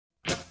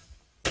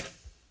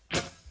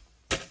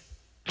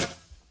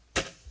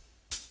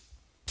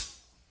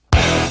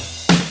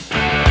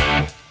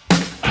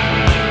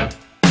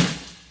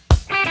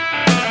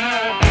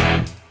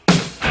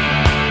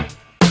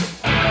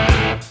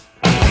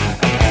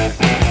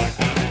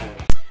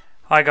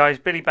Hi guys,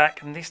 Billy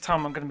back, and this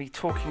time I'm going to be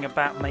talking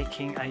about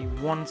making a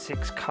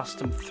 1/6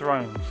 custom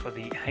throne for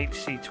the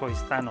HCTOYS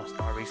Thanos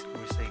that I recently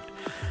received.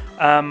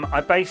 I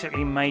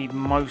basically made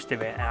most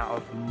of it out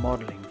of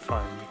modelling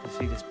foam. You can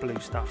see this blue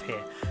stuff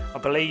here. I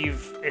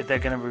believe they're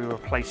going to be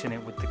replacing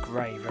it with the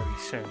grey very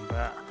soon,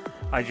 but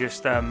I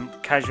just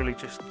casually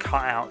just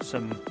cut out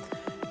some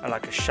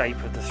like a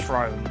shape of the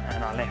throne,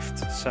 and I left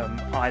some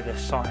either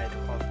side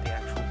of the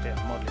actual bit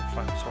of modelling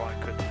foam so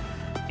I could,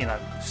 you know,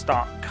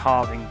 start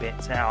carving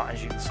bits out.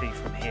 As you can see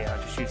from here,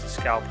 I just used a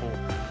scalpel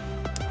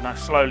and I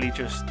slowly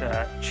just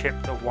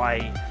chipped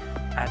away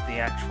at the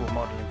actual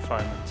modelling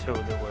foam until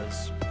there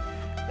was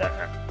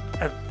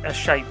a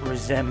shape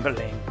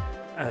resembling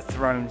a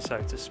throne,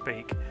 so to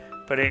speak.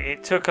 But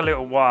it took a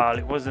little while.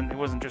 It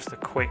wasn't just a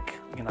quick,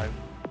 you know,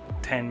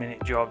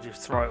 10-minute job,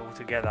 just throw it all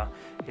together.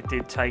 It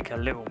did take a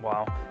little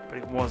while, but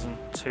it wasn't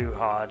too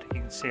hard.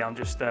 You can see I'm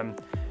just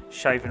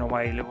shaving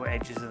away little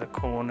edges of the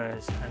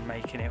corners and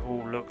making it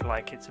all look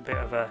like it's a bit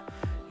of a,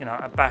 you know,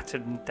 a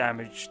battered and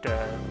damaged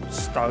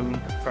stone,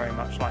 very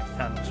much like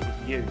Thanos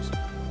would use.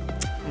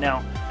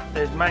 Now,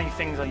 there's many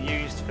things I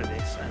used for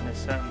this, and there's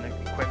certain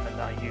equipment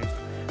that I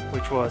used,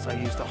 which was I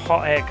used a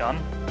hot air gun.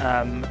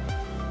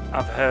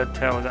 I've heard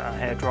tell that a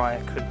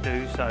hairdryer could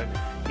do, so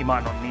you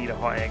might not need a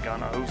hot air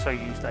gun. I also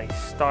used a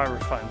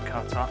styrofoam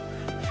cutter,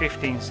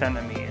 15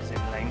 centimeters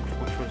in length,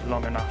 which was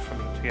long enough for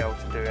me to be able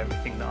to do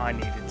everything that I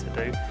needed to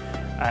do,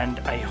 and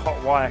a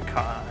hot wire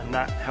cutter, and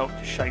that helped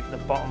to shape the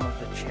bottom of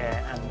the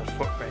chair and the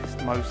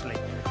footrest mostly.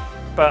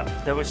 But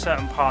there were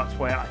certain parts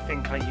where I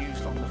think I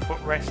used on the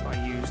footrest,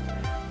 I used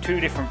 2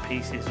 different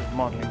pieces of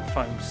modelling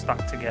foam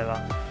stuck together,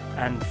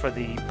 and for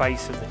the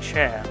base of the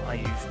chair I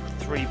used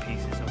 3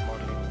 pieces of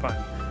modelling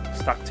foam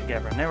stuck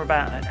together, and they're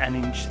about an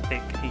inch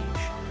thick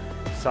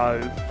each, so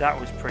that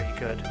was pretty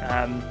good.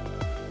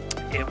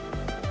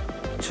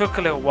 It took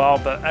a little while,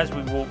 but as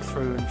we walk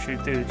through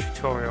and do the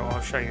tutorial, I'll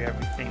show you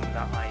everything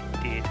that I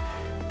did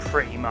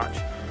pretty much.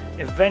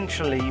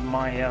 Eventually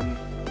my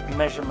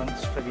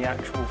measurements for the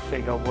actual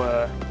figure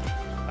were,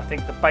 I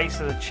think the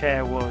base of the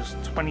chair was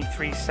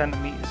 23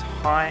 centimeters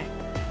high,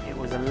 it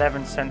was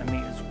 11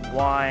 centimeters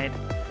wide,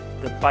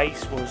 the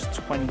base was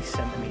 20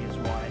 centimeters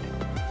wide,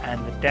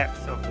 and the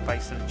depth of the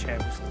base of the chair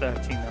was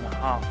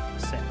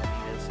 13.5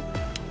 centimeters.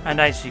 And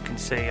as you can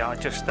see, I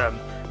just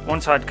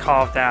once I'd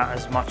carved out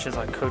as much as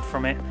I could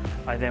from it,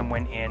 I then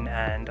went in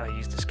and I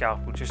used a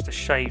scalpel just to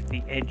shave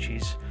the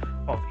edges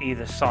of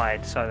either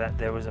side so that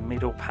there was a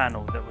middle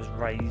panel that was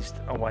raised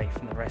away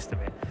from the rest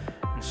of it.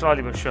 And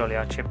slowly but surely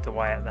I chipped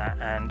away at that,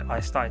 and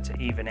I started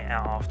to even it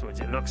out afterwards.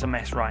 It looks a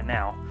mess right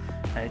now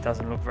and it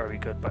doesn't look very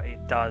good, but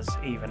it does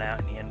even out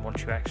in the end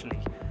once you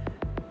actually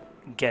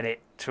get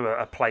it to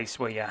a place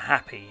where you're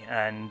happy.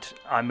 And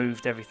I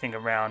moved everything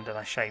around and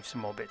I shaved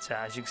some more bits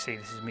out. As you can see,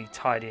 this is me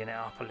tidying it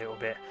up a little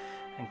bit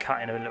and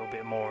cutting a little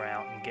bit more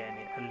out and getting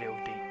it a little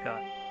deeper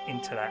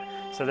into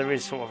that. So there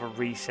is sort of a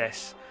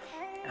recess,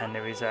 and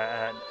there is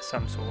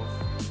some sort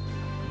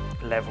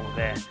of level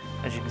there.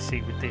 As you can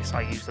see with this,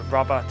 I used the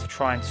rubber to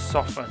try and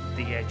soften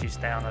the edges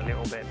down a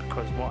little bit,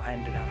 because what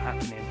ended up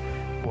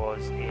happening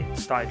was it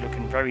started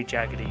looking very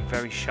jaggedy,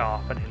 very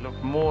sharp, and it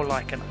looked more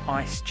like an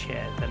ice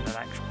chair than an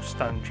actual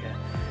stone chair.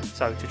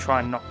 So to try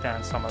and knock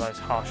down some of those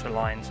harsher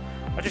lines,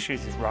 I just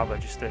used this rubber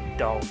just to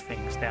dull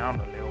things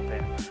down a little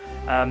bit.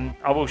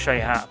 I will show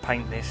you how to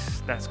paint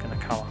this, that's going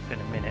to come up in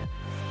a minute,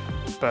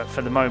 but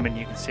for the moment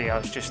you can see I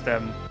was just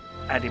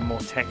adding more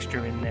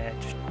texture in there,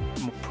 just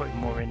putting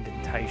more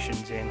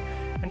indentations in,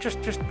 and just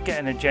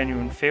getting a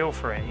genuine feel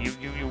for it.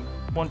 You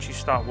once you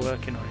start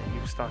working on it,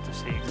 you'll start to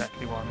see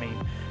exactly what I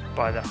mean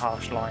by the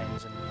harsh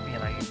lines, and you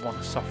know, you want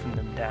to soften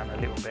them down a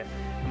little bit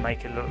and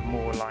make it look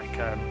more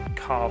like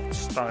carved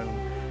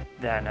stone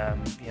than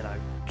you know,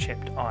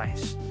 chipped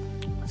ice,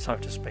 so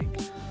to speak.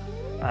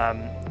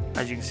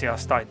 As you can see, I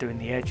started doing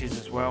the edges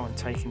as well and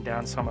taking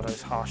down some of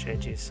those harsh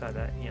edges so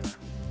that, you know,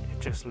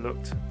 it just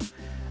looked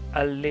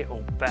a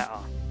little better.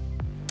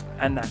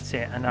 And that's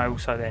it. And I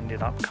also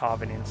ended up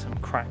carving in some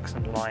cracks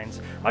and lines.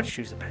 I just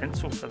used a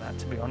pencil for that,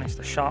 to be honest,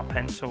 a sharp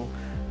pencil.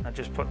 I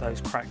just put those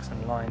cracks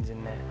and lines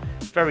in there.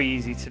 Very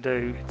easy to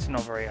do. It's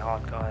not very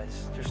hard,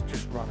 guys.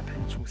 Just run a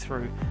pencil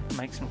through and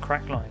make some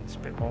crack lines, a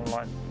bit more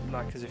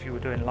like as if you were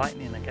doing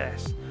lightning, I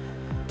guess.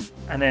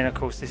 And then of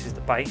course this is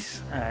the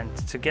base, and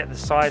to get the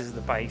size of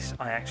the base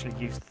I actually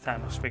used the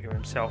Thanos figure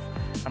himself,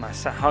 and I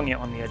hung it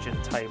on the edge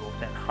of the table,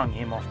 then hung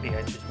him off the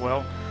edge as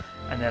well,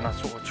 and then I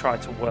sort of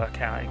tried to work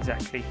out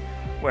exactly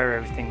where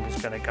everything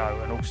was going to go.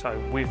 And also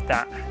with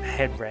that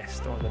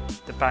headrest, or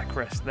the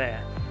backrest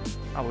there,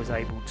 I was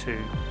able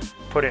to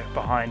put it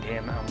behind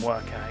him and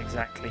work out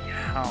exactly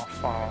how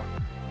far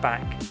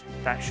back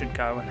that should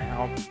go and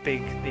how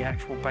big the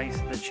actual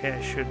base of the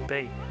chair should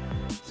be.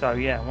 So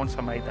yeah, once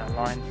I made that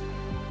line,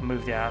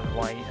 moved it out of the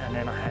way, and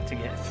then I had to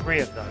get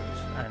 3 of those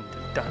and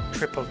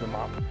triple them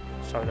up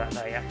so that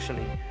they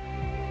actually,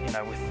 you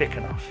know, were thick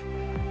enough.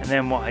 And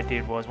then what I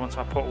did was, once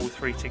I put all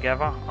 3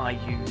 together, I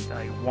used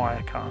a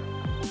wire cutter.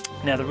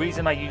 Now the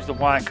reason I used a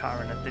wire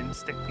cutter and I didn't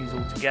stick these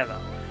all together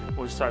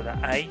was so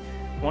that A,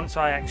 once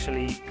I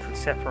actually could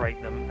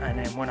separate them, and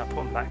then when I put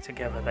them back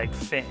together they'd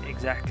fit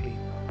exactly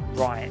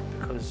right,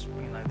 because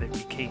you know they'd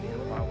be keyed in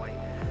the right way.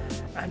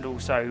 And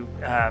also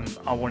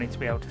I wanted to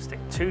be able to stick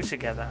two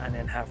together and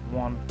then have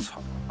one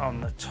on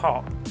the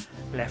top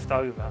left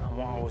over. And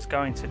what I was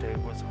going to do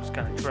was I was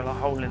going to drill a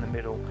hole in the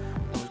middle.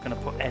 I was going to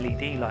put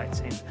LED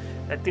lights in.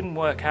 That didn't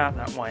work out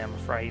that way, I'm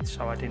afraid,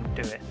 so I didn't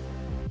do it.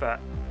 But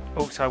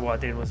also what I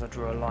did was I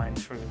drew a line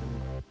through them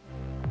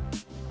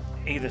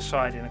either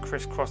side in a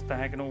crisscross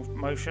diagonal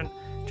motion,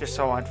 just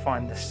so I'd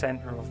find the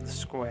center of the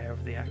square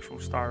of the actual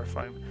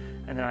styrofoam.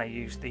 And then I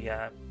used the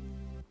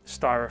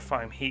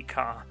styrofoam heat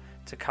cutter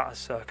to cut a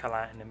circle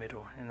out in the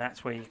middle, and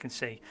that's where you can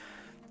see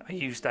I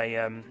used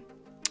a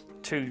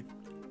 2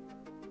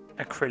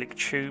 acrylic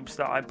tubes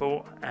that I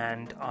bought,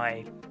 and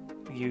I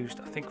used,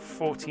 I think,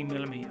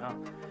 40mm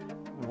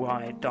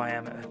wide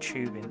diameter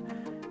tubing,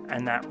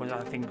 and that was,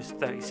 I think it was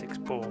 36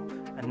 bore,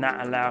 and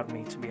that allowed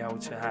me to be able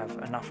to have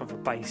enough of a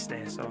base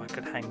there so I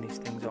could hang these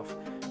things off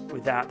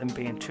without them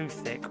being too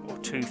thick or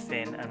too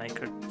thin, and they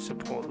could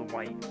support the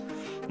weight.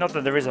 Not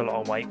that there is a lot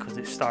of weight because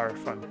it's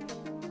styrofoam.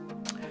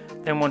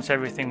 Then once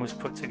everything was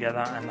put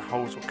together and the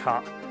holes were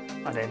cut,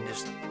 I then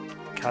just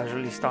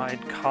casually started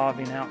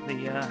carving out the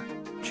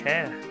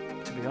chair,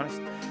 to be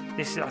honest.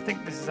 I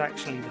think this is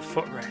actually the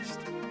footrest,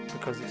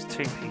 because it's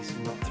 2 pieces,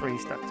 not 3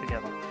 stuck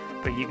together.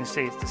 But you can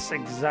see it's the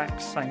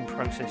exact same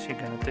process you're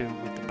going to do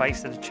with the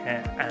base of the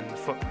chair and the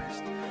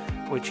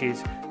footrest, which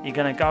is you're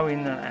going to go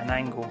in at an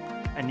angle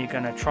and you're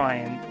going to try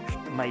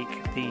and make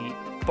the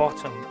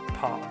bottom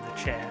part of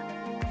the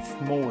chair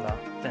smaller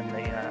than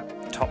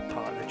the top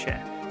part of the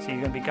chair. So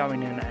you're going to be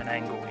going in at an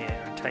angle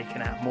here and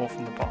taking out more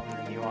from the bottom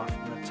than you are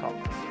from the top.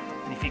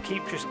 And if you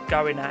keep just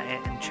going at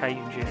it and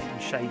changing it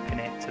and shaping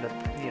it to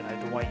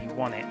the way you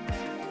want it,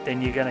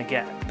 then you're going to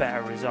get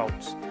better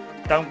results.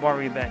 Don't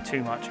worry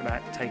too much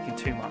about taking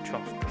too much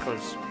off,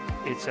 because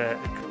it's a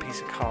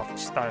piece of carved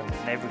stone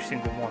and every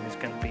single one is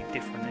going to be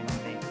different and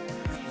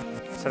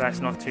unique. So that's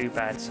not too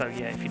bad. So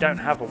yeah, if you don't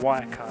have a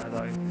wire cutter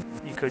though,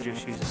 you could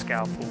just use a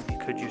scalpel, you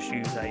could just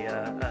use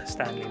a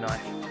Stanley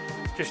knife.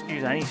 Just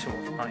use any sort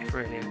of knife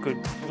really,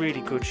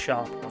 really good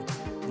sharp one,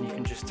 and you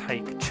can just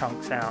take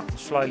chunks out and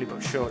slowly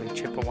but surely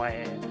chip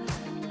away at it.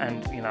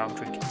 And you know, I'm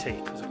drinking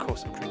tea because of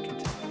course I'm drinking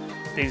tea.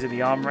 These are the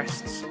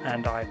armrests,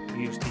 and I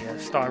used the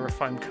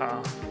styrofoam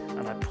cutter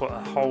and I put a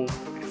hole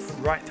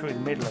right through the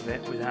middle of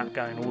it without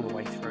going all the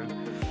way through,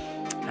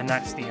 and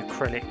that's the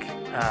acrylic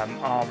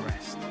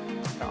armrest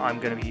that I'm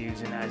going to be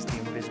using as the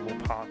invisible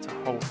part to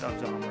hold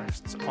those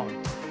armrests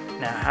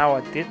on. Now how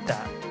I did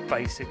that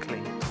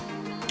basically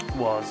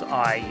was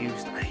I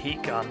used a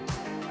heat gun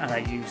and I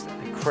used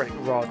an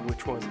acrylic rod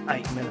which was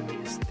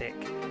 8mm thick.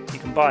 You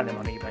can buy them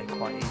on eBay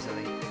quite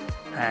easily,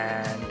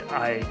 and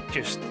I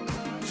just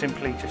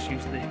simply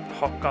used the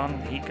hot gun,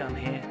 the heat gun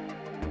here,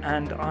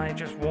 and I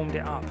just warmed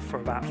it up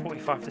for about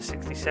 45 to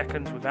 60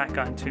 seconds without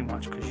going too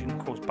much, because you can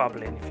cause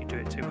bubbling if you do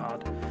it too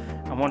hard.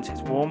 And once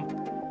it's warm,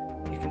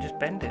 you can just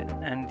bend it,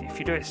 and if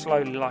you do it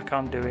slowly like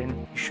I'm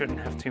doing, you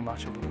shouldn't have too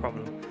much of a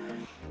problem.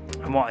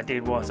 And what I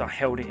did was I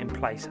held it in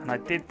place, and I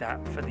did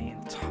that for the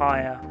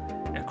entire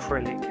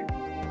acrylic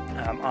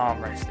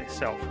armrest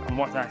itself. And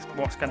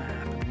what's going to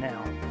happen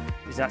now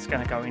is that's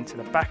going to go into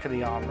the back of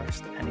the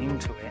armrest and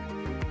into it,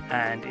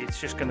 and it's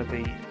just going to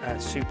be a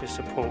super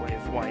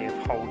supportive way of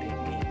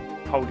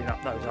holding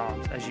up those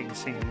arms, as you can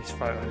see in this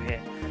photo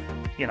here.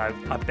 You know,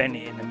 I bent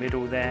it in the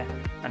middle there,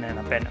 and then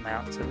I bent them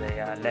out to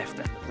the left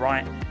and the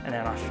right, and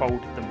then I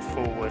folded them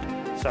forward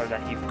so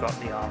that you've got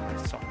the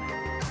armrests on there.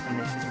 And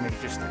this is me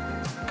just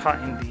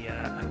cutting the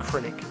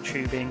acrylic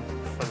tubing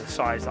for the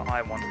size that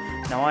I want.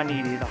 Now I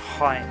needed a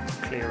height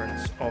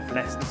clearance of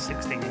less than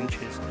 16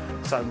 inches,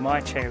 so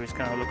my chair is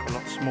going to look a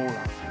lot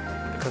smaller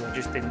because I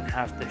just didn't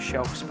have the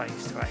shelf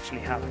space to actually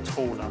have a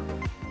taller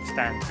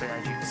stand. But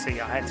as you can see,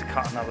 I had to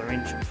cut another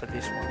inch for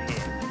this one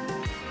here.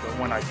 But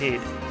when I did,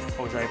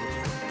 I was able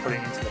to put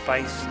it into the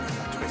base, and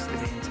I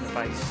twisted it into the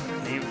base.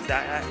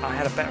 And I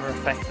had a better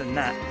effect than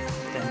that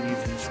than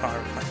using the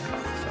styrofoam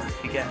cutter. So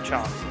if you get a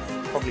chance,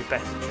 probably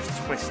better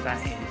just twist that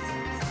in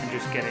and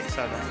just get it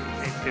so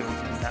that it builds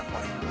in that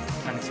way,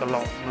 and it's a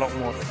lot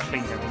more of a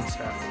cleaner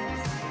insert.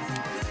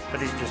 But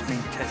this is just me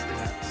testing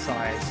out the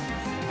size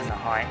and the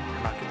height,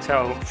 and I could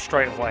tell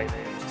straight away that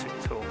it was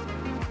too tall,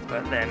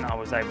 but then I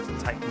was able to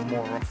take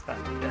more off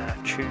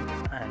that tube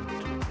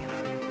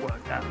and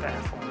work that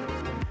better for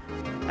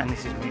me. And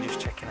this is me just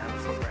checking out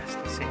the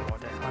footrest and seeing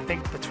what I do. I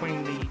think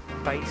between the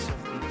base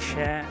of the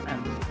chair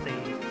and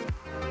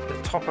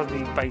the top of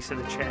the base of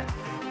the chair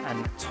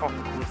and the top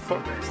of the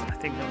footrest, I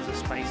think there was a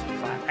space of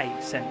about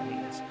 8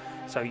 centimeters.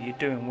 So you're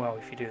doing well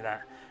if you do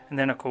that. And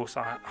then of course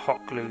I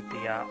hot glued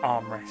the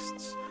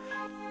armrests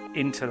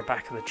into the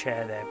back of the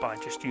chair there by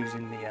just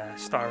using the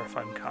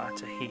styrofoam cutter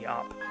to heat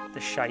up the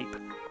shape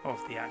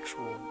of the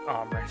actual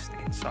armrest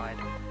inside,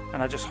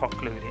 and I just hot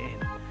glued it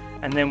in.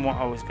 And then what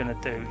I was going to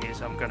do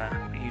is I'm going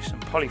to use some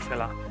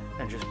polyfiller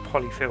and just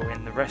polyfill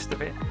in the rest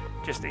of it.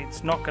 Just,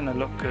 it's not going to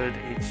look good,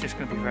 it's just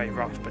going to be very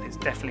rough, but it's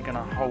definitely going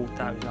to hold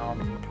those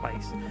arms in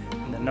place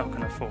and they're not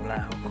going to fall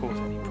out or cause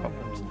any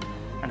problems.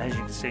 And as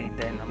you can see,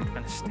 then I'm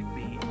going to stick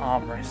the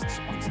armrests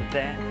onto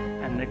there,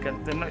 and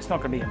it's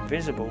not going to be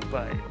invisible,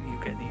 but you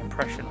get the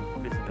impression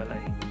of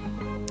visibility.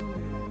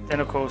 Then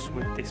of course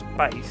with this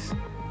base,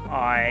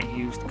 I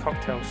used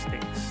cocktail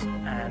sticks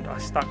and I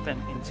stuck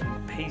them into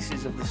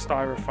pieces of the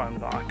styrofoam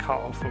that I cut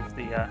off of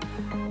the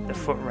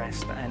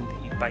footrest and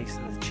the base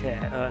of the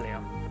chair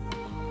earlier.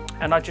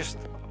 And I just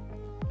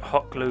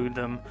hot glued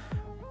them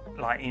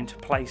like into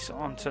place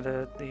onto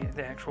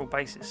the actual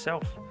base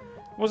itself.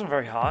 It wasn't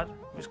very hard,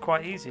 it was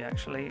quite easy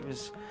actually. It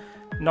was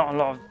not a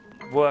lot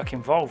of work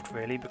involved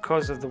really,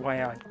 because of the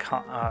way I'd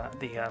cut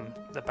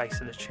the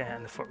base of the chair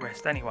and the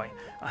footrest anyway.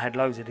 I had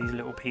loads of these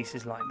little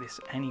pieces like this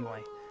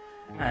anyway,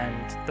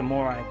 and the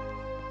more I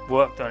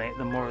worked on it,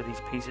 the more of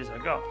these pieces I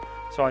got.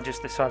 So I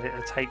just decided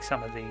to take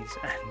some of these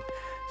and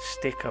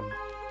stick them,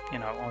 you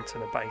know, onto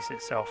the base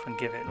itself and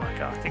give it like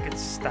I think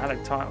it's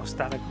stalactite or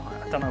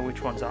stalagmite. I don't know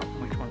which one's up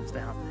and which one's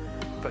down,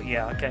 but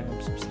yeah, I gave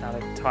them some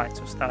stalactites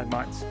or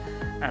stalagmites.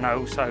 And I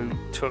also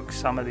took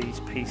some of these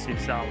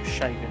pieces that I was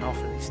shaving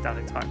off of these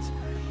stalactites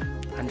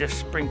and just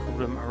sprinkled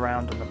them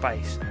around on the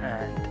base.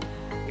 And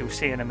you'll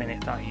see in a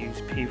minute that I use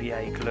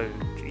PVA glue.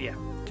 Yeah,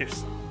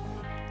 just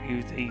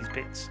use these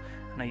bits,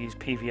 and I use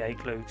PVA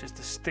glue just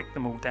to stick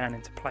them all down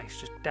into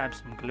place. Just dab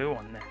some glue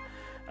on there.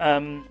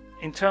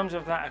 In terms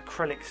of that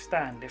acrylic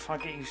stand, if I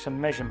get you some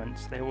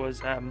measurements, there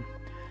was I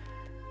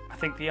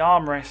think the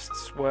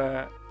armrests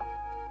were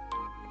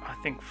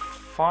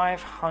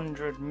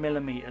 500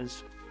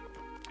 millimeters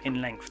in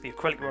length. The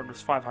acrylic rod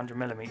was 500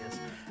 millimeters,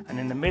 and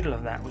in the middle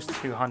of that was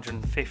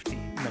 250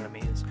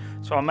 millimeters.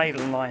 So I made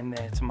a line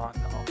there to mark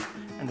that off,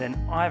 and then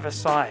either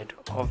side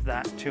of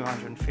that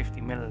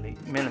 250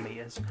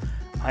 millimeters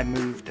I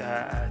moved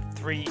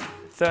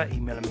 30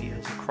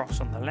 millimeters across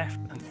on the left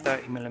and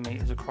 30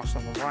 millimeters across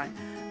on the right,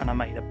 and I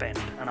made a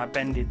bend, and I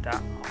bended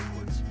that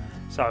upwards.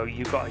 So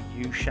you got a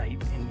U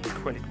shape in the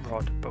acrylic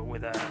rod, but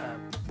with a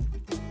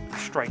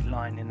straight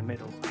line in the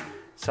middle.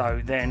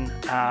 So then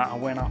I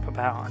went up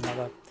about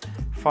another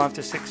 5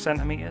 to 6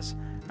 centimeters,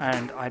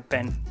 and I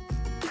bent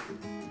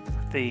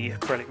the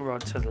acrylic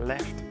rod to the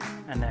left,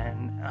 and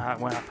then I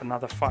went up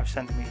another 5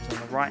 centimeters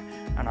on the right,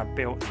 and I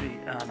bent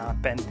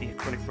the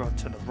acrylic rod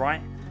to the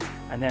right,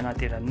 and then I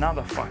did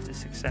another 5 to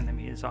 6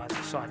 centimeters either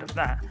side of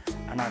that,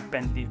 and I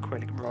bent the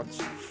acrylic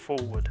rods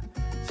forward.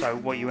 So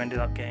what you ended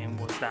up getting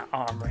was that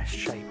armrest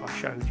shape I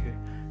showed you.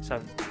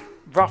 So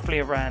roughly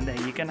around there.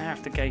 You're going to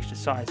have to gauge the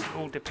size. It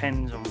all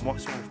depends on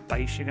what sort of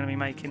base you're going to be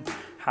making,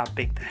 how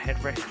big the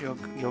headrest you're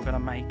going to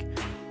make.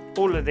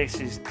 All of this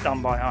is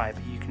done by eye,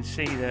 but you can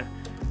see that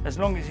as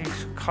long as you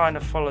kind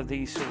of follow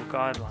these sort of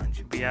guidelines,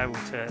 you'll be able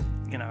to,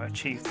 you know,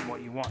 achieve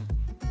what you want.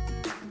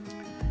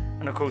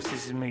 And of course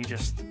this is me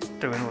just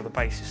doing all the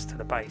bases to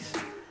the base.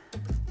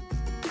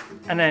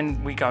 And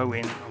then we go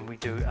in and we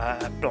do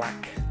a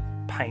black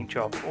paint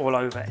job all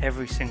over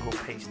every single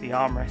piece, the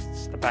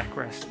armrests, the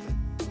backrest,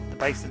 the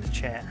base of the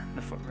chair and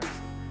the footrest.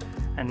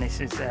 And this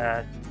is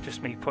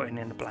just me putting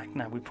in the black.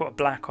 Now we put a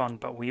black on,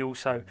 but we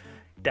also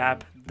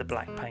dab the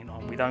black paint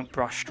on. We don't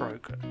brush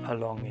stroke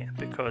along it,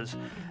 because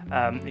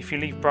if you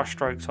leave brush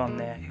strokes on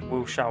there, it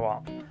will show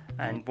up,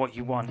 and what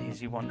you want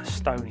is you want a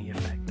stony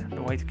effect. And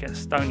the way to get a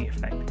stony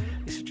effect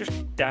is to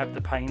just dab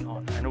the paint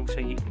on, and also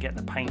you can get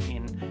the paint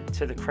in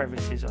to the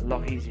crevices a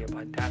lot easier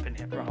by dabbing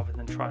it rather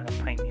than trying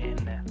to paint it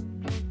in there.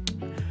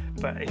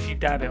 But if you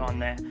dab it on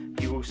there,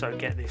 you also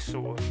get this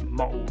sort of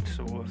mottled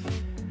sort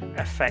of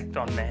effect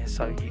on there,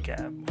 so you get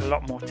a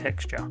lot more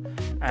texture,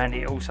 and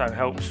it also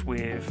helps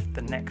with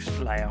the next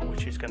layer,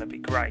 which is going to be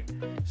grey.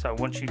 So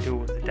once you do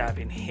all the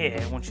dabbing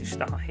here, once you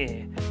start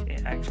here,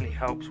 it actually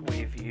helps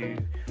with you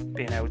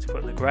being able to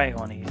put the grey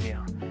on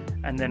easier.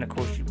 And then of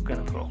course you're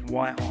going to put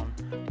white on,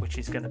 which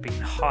is going to be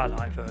the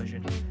highlight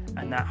version,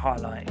 and that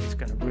highlight is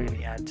going to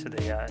really add to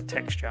the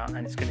texture,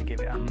 and it's going to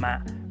give it a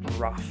matte,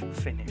 rough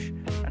finish.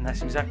 And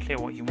that's exactly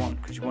what you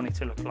want, because you want it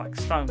to look like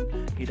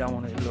stone. You don't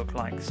want it to look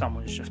like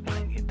someone's just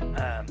painted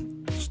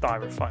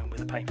styrofoam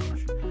with a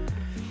paintbrush.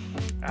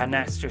 And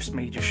that's just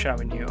me just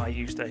showing you. I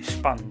used a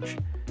sponge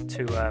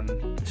to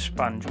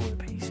sponge all the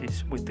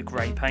pieces with the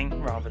grey paint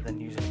rather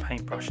than using a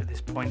paintbrush at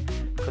this point,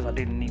 because I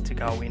didn't need to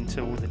go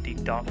into all the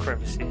deep dark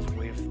crevices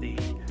with the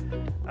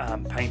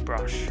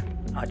paintbrush.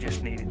 I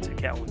just needed to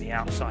get all the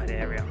outside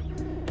area.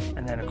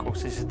 And then of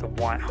course this is the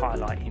white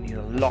highlight. You need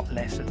a lot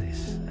less of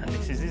this, and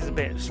this is a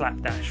bit of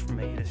slapdash for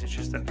me. This is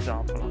just an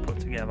example I put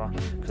together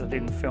because I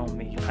didn't film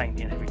me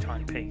painting every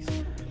tiny piece.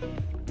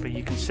 But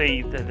you can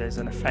see that there's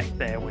an effect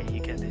there where you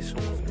get this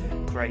sort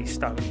of grey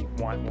stony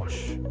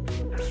whitewash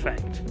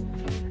effect.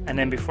 And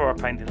then before I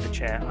painted the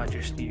chair, I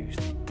just used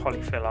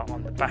polyfiller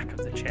on the back of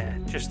the chair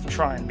just to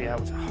try and be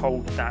able to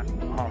hold that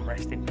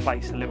armrest in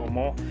place a little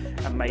more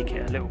and make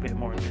it a little bit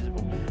more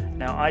invisible.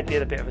 Now I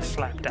did a bit of a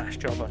slapdash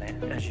job on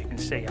it, as you can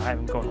see. I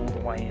haven't gone all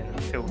the way in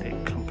and filled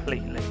it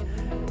completely.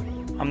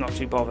 I'm not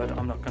too bothered.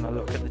 I'm not going to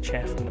look at the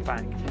chair from the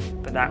back,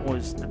 but that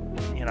was the,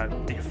 you know,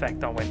 the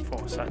effect I went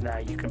for. So now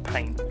you can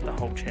paint the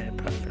whole chair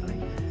perfectly.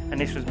 And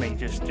this was me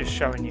just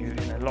showing you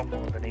in a lot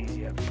more of an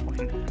easier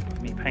point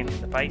of me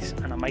painting the base,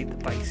 and I made the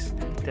base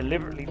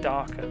deliberately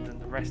darker than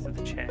the rest of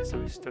the chair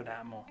so it stood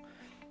out more.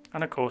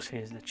 And of course,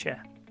 here's the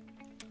chair.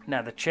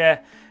 Now the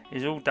chair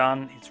is all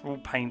done, it's all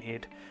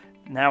painted.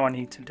 Now I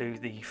need to do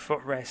the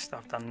footrest.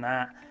 I've done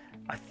that.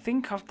 I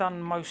think I've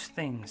done most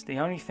things. The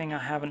only thing I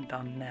haven't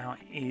done now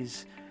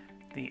is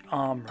the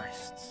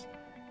armrests.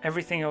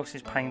 Everything else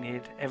is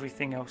painted,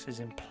 everything else is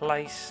in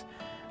place.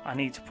 I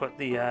need to put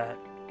the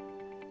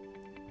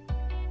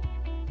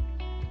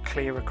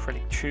clear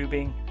acrylic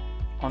tubing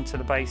onto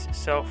the base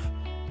itself,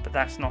 but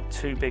that's not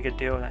too big a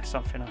deal. That's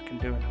something I can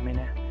do in a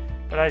minute.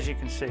 But as you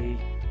can see,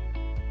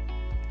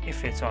 it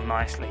fits on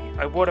nicely.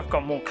 I would have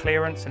got more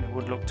clearance and it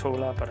would look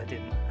taller, but I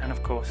didn't. And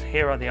of course,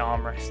 here are the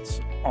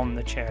armrests on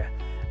the chair.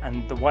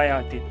 And the way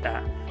I did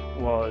that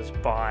was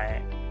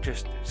by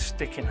just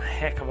sticking a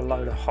heck of a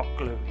load of hot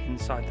glue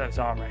inside those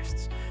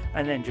armrests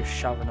and then just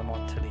shoving them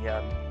onto the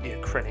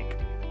acrylic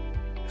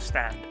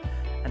stand.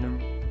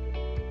 And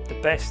the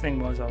best thing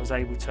was I was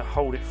able to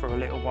hold it for a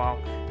little while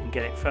and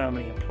get it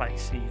firmly in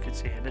place. So you can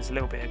see it, there's a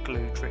little bit of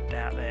glue dripped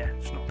out there.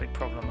 It's not a big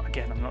problem.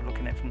 Again, I'm not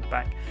looking at it from the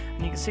back.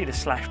 And you can see the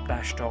slash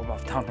splash job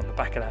I've done on the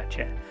back of that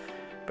chair.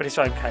 But it's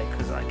okay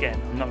because, again,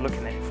 I'm not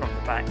looking at it from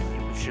the back.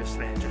 It was just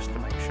there just to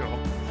make sure,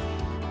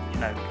 you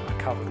know, I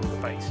covered all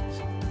the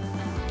bases.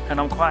 And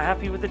I'm quite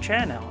happy with the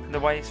chair now. The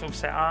way it's all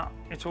set up,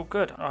 it's all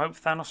good. I hope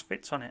Thanos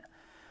fits on it.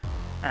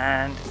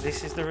 And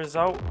this is the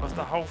result of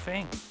the whole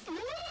thing.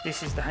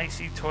 This is the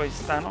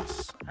HCTOYS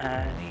Thanos,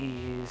 and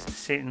he is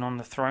sitting on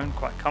the throne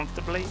quite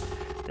comfortably.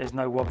 There's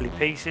no wobbly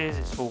pieces,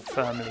 it's all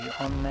firmly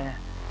on there.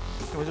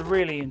 It was a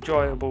really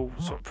enjoyable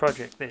sort of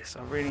project, this.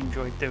 I really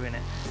enjoyed doing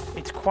it.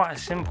 It's quite a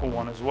simple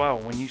one as well.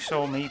 When you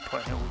saw me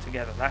putting it all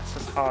together, that's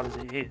as hard as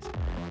it is.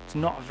 It's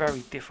not a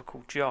very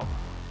difficult job.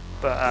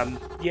 But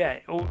yeah,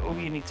 all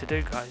you need to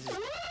do, guys, is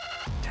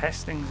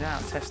test things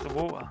out, test the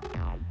water.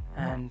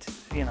 And,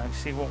 you know,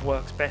 see what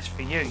works best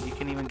for you. You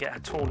can even get a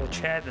taller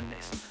chair than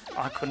this.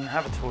 I couldn't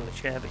have a taller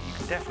chair, but you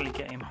can definitely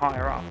get him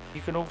higher up.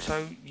 You can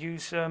also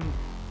use some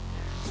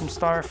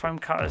styrofoam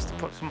cutters to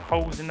put some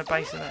holes in the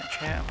base of that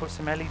chair and put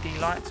some LED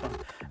lights on.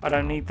 I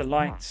don't need the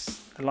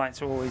lights. The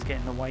lights are always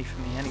getting away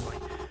from me anyway,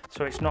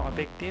 so it's not a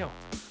big deal.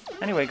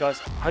 Anyway,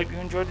 guys, I hope you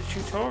enjoyed the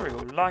tutorial.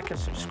 Like and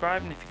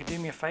subscribe, and if you could do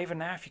me a favour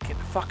now, if you get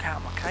the fuck out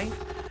of my cave,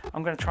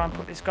 I'm going to try and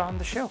put this guy on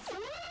the shelf.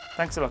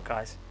 Thanks a lot,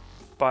 guys.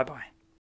 Bye-bye.